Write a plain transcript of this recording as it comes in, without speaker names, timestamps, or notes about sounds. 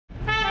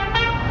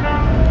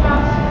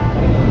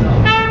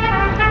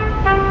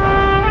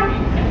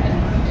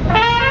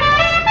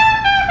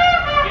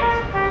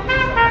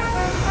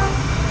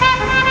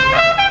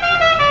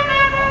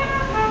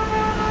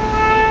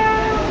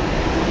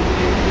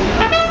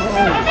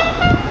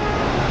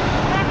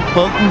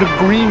Welcome to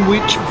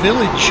Greenwich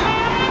Village.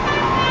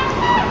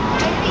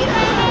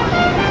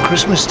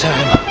 Christmas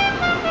time.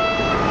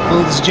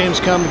 Hello, this is James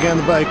Kalm, the guy on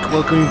the bike,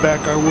 welcoming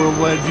back our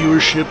worldwide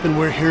viewership, and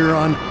we're here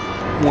on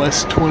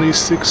West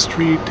 26th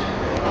Street.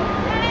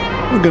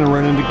 We're gonna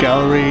run into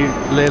Galerie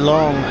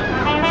Lelong,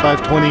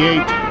 528,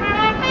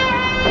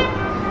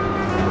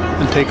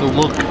 and take a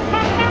look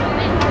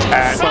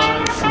at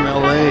Five from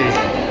LA.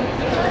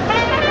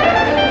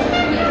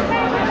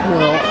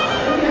 Well,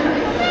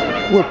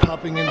 we're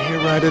popping in here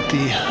right at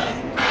the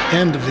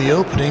end of the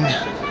opening.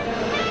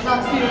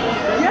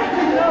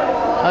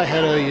 I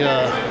had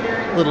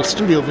a little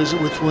studio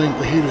visit with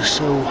Gueorguieva,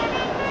 so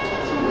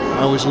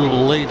I was a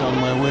little late on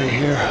my way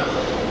here.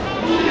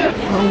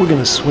 Well, we're going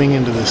to swing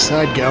into the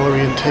side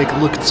gallery and take a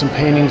look at some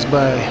paintings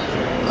by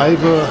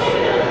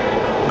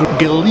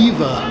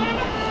Gueorguieva.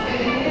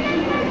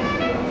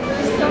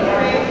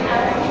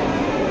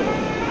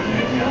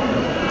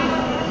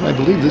 I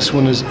believe this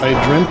one is I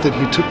Dreamt That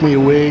He Took Me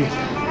Away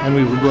and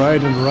We Would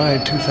Ride and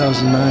Ride,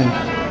 2009.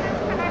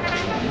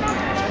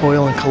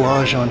 Oil and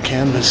collage on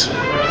canvas.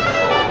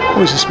 I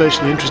was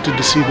especially interested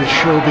to see this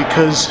show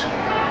because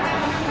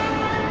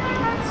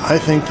I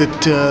think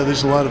that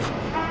there's a lot of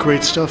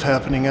great stuff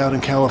happening out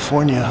in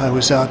California. I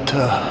was out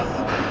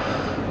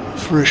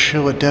for a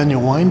show at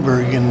Daniel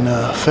Weinberg in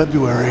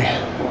February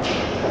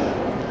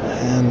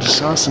and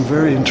saw some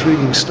very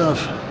intriguing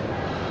stuff.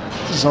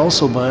 This is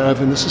also by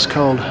Ivan. This is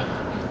called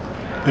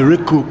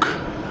Reductive.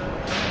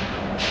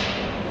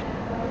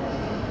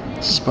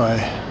 This is by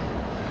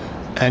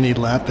Annie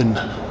Lapin.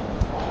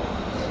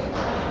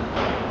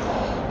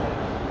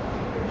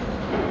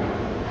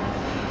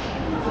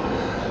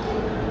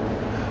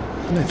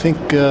 And I think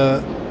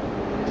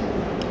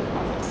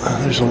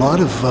there's a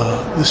lot of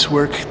this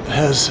work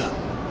has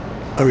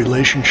a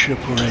relationship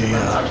or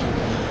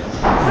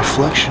a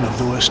reflection of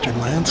the Western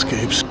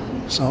landscapes.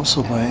 It's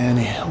also by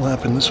Annie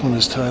Lapin. This one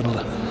is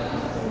titled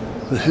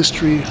The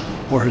History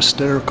or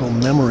Hysterical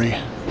Memory.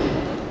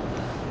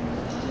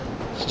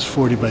 This is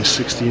 40 by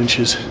 60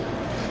 inches.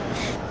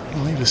 I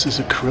believe this is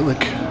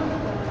acrylic.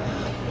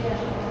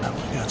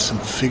 We got some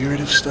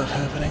figurative stuff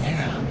happening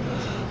here.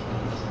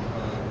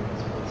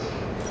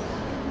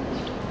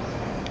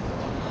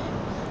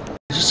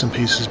 These are some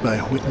pieces by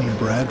Whitney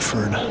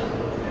Bedford.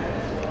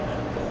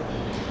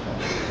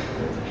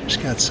 She's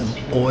got some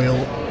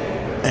oil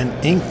and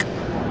ink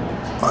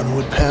on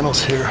wood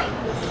panels here.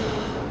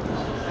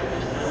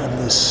 And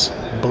this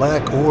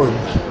black orb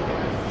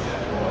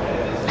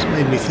has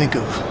made me think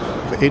of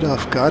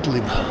Adolf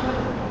Gottlieb.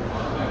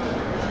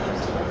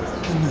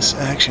 And this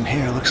action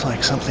here looks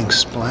like something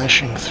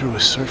splashing through a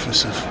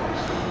surface of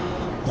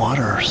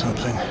water or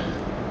something.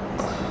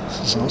 This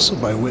is also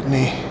by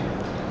Whitney.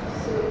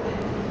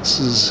 This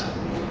is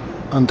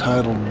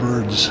Untitled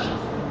Birds,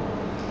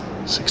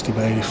 60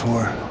 by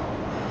 84.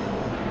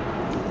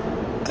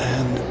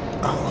 And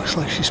oh, it looks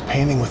like she's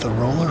painting with a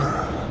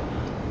roller,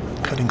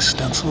 cutting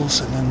stencils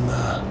and then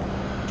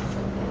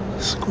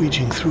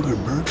squeegeeing through her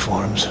bird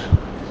forms.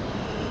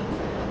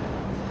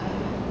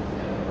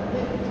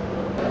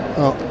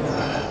 Well,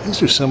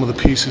 these are some of the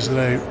pieces that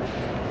I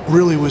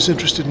really was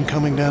interested in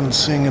coming down and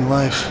seeing in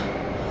life.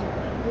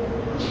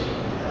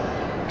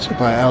 These are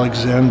by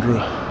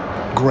Alexandra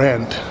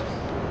Grant.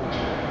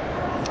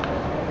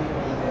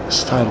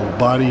 It's titled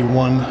Body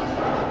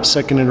 1,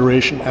 second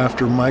iteration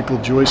after Michael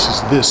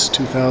Joyce's This,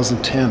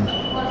 2010.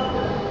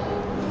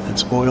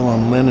 It's oil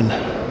on linen.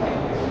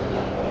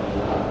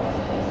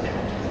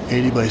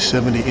 80 by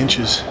 70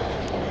 inches.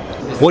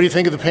 What do you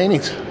think of the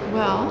paintings?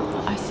 Well,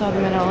 I saw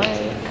them in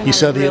LA. And you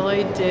saw I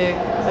really dig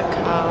the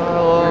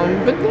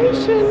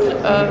combination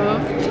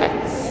of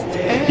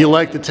text. You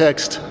like the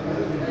text?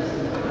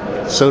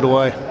 So do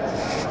I.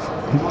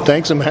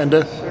 Thanks,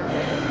 Amanda.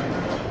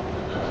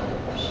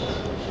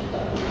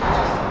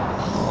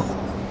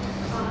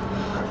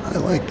 Oh, I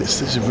like this.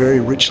 These are very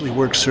richly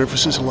worked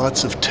surfaces,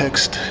 lots of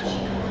text.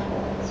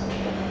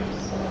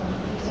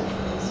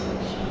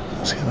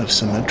 It's kind of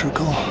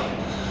symmetrical,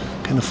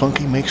 kind of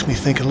funky. Makes me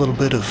think a little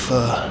bit of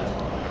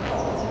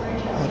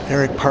what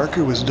Eric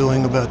Parker was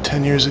doing about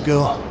 10 years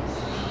ago.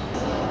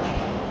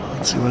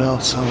 Let's see what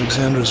else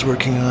Alexandra's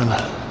working on.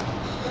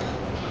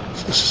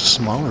 This is a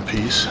smaller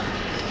piece.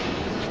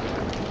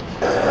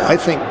 I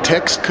think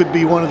text could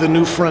be one of the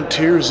new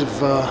frontiers of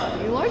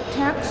You like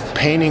text?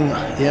 painting.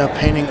 Yeah,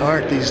 painting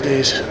art these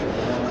days.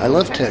 I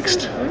love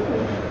text.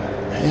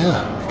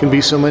 Yeah, it can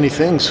be so many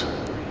things.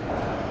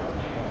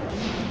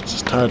 This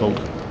is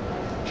titled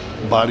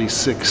Body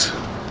 6.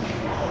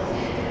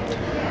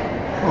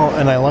 Oh,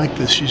 and I like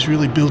this. She's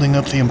really building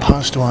up the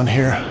impasto on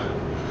here.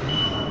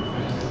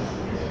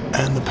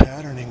 And the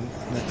patterning,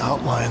 the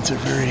outlines are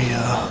very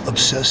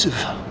obsessive.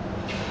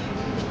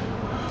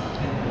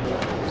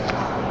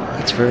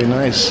 That's very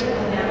nice.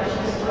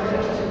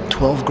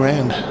 12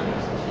 grand.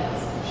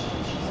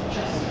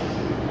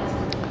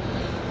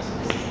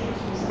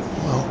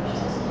 Well,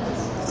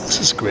 this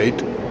is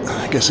great.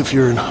 I guess if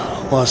you're in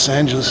Los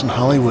Angeles and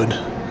Hollywood,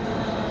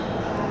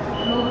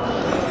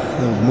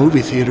 the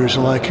movie theaters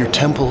are like your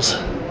temples.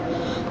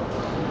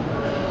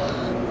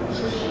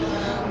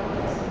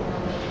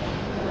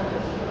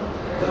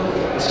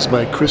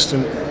 by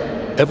Kirsten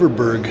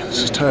Everberg.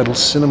 This is titled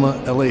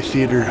Cinema LA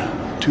Theater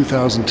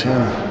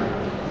 2010.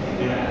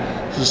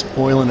 This is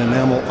oil and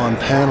enamel on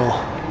panel.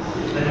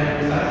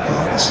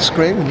 Oh, this is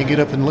great when you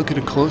get up and look at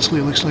it closely.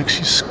 It looks like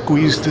she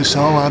squeezed this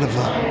all out of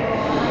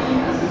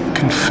a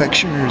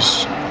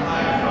confectioner's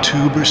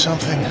tube or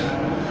something. It's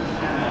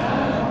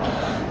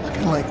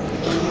kind of like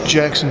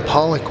Jackson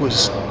Pollock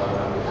was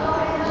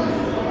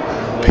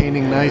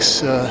painting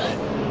nice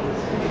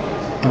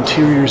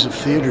interiors of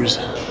theaters.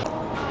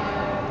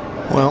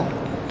 Well,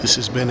 this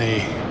has been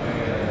a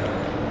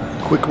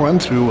quick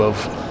run-through of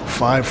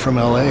 5 from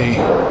LA.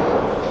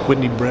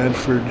 Whitney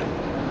Bedford,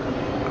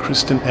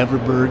 Kirsten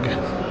Everberg,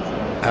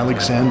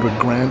 Alexandra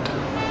Grant,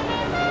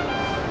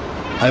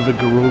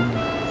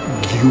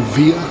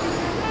 Gueorguieva,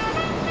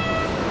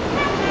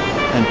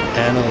 and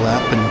Anna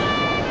Lapin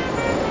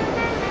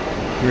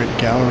here at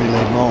Galerie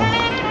Lelong.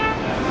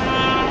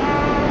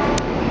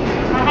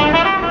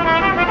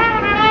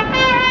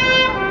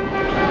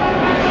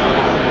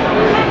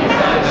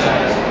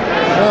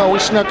 Oh, we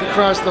snuck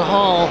across the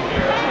hall.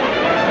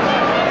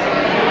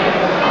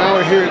 Now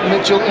we're here at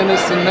Mitchell,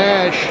 Innes, and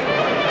Nash.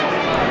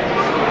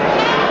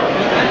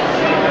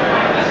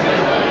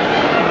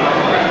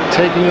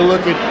 Taking a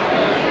look at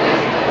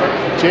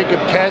Jacob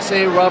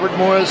Kassay, Robert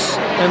Morris,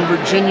 and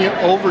Virginia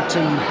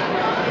Overton.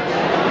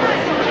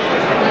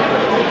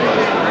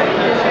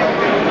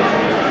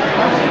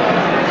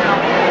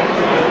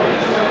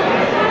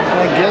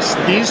 I guess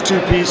these two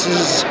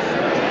pieces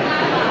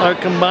are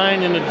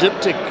combined in a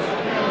diptych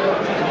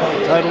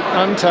titled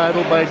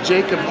Untitled by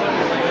Jacob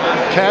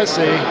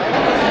Kassay.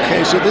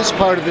 Okay, so this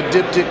part of the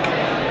diptych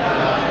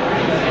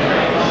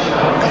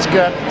has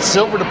got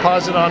silver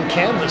deposit on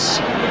canvas.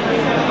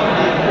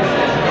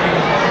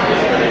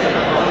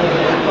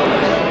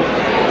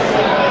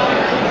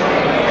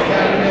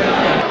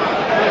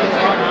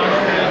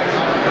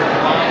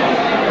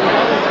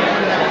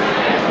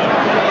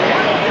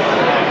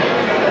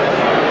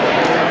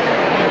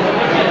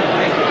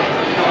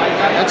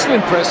 That's an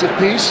impressive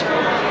piece.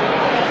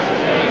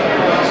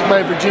 It's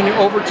by Virginia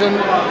Overton,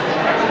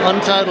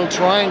 Untitled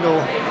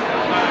Triangle.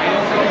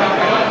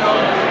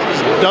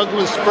 It's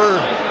Douglas fir.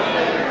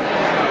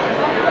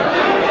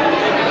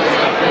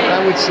 I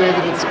would say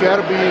that it's got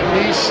to be at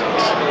least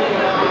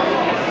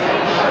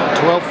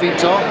 12 feet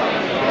tall.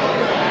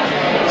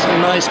 It's a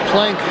nice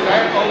plank.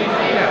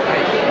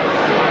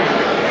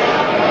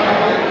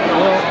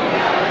 Well,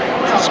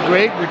 it's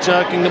great. We're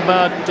talking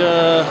about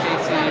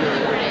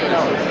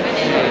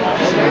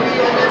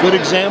good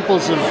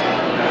examples of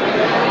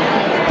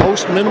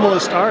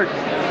post-minimalist art.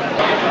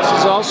 This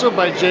is also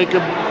by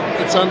Jacob.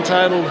 It's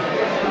untitled.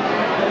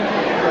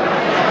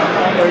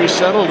 Very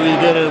subtle. You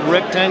get a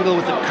rectangle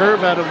with a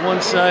curve out of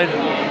one side.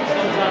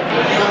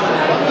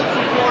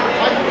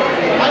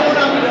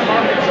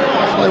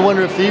 I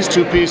wonder if these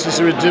two pieces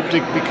are a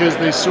diptych because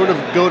they sort of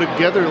go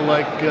together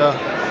like a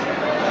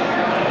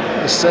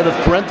set of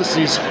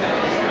parentheses.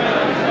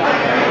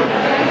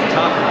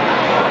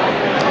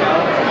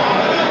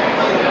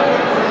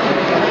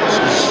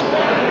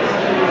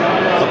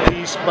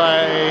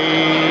 By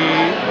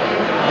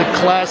the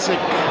classic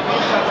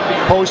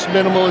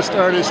post-minimalist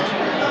artist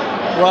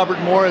Robert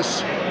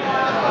Morris.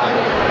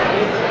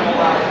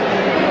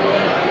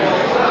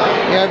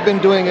 Yeah, I've been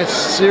doing a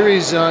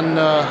series on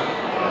the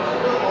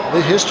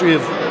history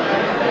of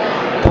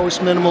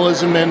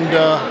post-minimalism, and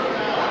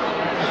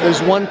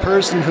there's one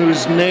person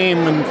whose name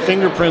and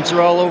fingerprints are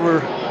all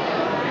over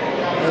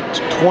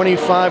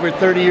 25 or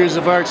 30 years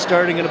of art,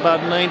 starting at about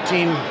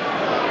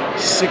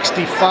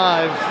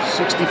 1965,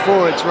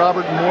 64. It's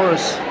Robert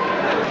Morris.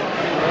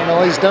 And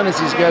all he's done is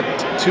he's got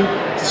 2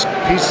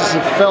 pieces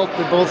of felt.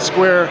 They're both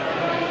square.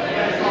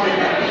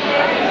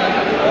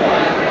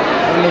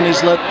 And then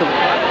he's let the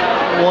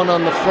one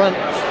on the front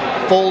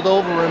fold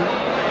over, and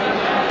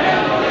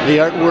the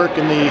artwork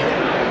and the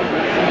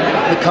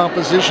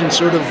composition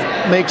sort of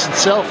makes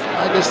itself.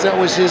 I guess that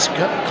was his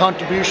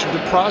contribution to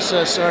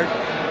process art.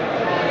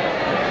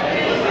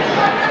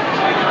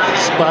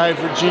 It's by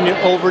Virginia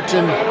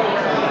Overton.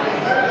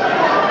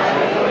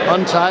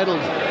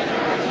 Untitled.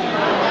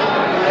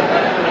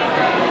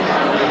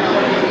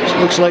 This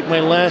looks like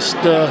my last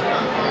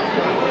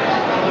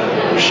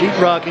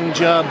sheetrocking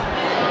job.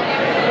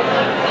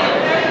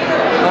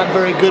 Not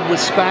very good with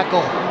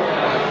spackle.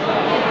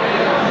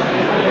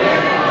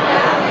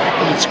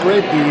 But it's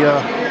great.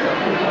 The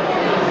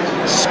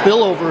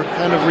spillover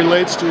kind of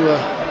relates to a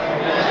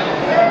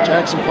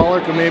Jackson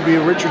Pollock or maybe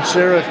a Richard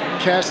Serra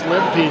cast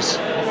lead piece.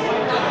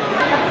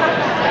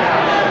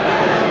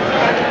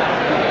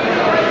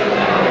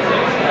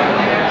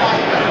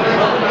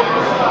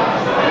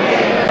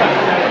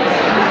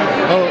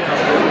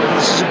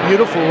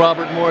 Beautiful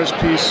Robert Morris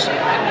piece.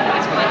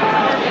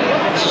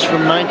 This is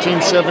from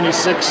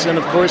 1976, and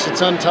of course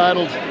it's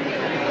untitled.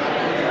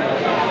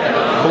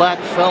 Black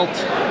felt.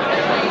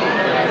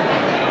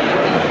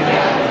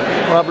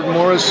 Robert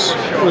Morris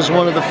was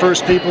one of the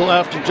first people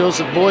after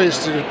Joseph Beuys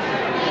to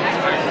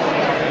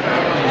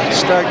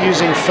start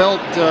using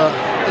felt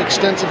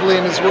extensively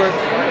in his work.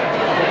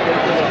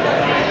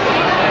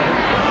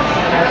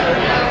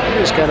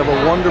 There's kind of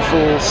a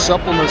wonderful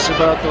suppleness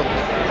about the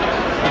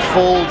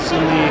folds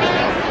and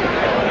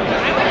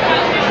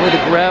where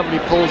the gravity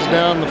pulls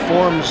down the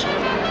forms.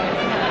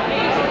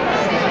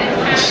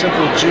 The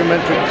simple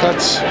geometric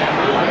cuts.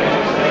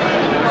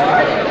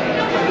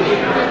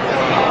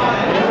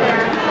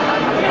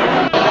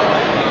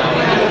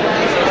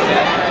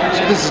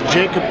 So this is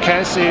Jacob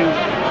Kassay,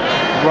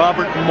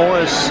 Robert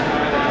Morris,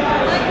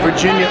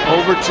 Virginia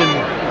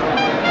Overton,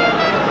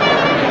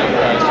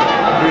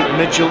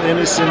 Mitchell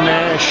Innes and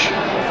Nash.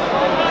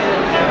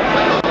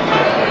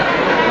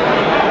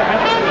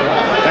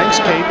 Thanks,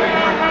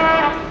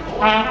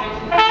 Kate.